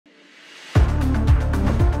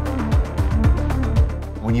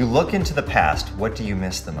When you look into the past, what do you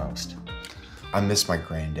miss the most? I miss my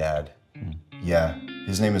granddad. Yeah,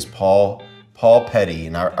 his name is Paul Petty,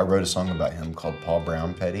 and I wrote a song about him called Paul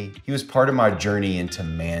Brown Petty. He was part of my journey into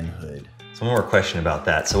manhood. So one more question about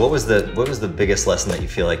that. So what was the biggest lesson that you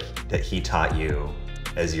feel like that he taught you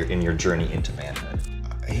as you're in your journey into manhood?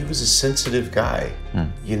 He was a sensitive guy,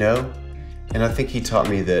 you know? And I think he taught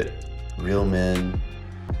me that real men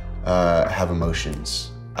have emotions.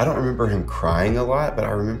 I don't remember him crying a lot, but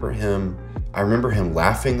I remember him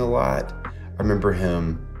laughing a lot. I remember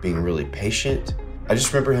him being really patient. I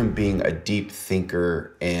just remember him being a deep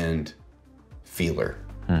thinker and feeler.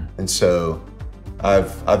 And so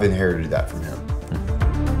I've inherited that from him.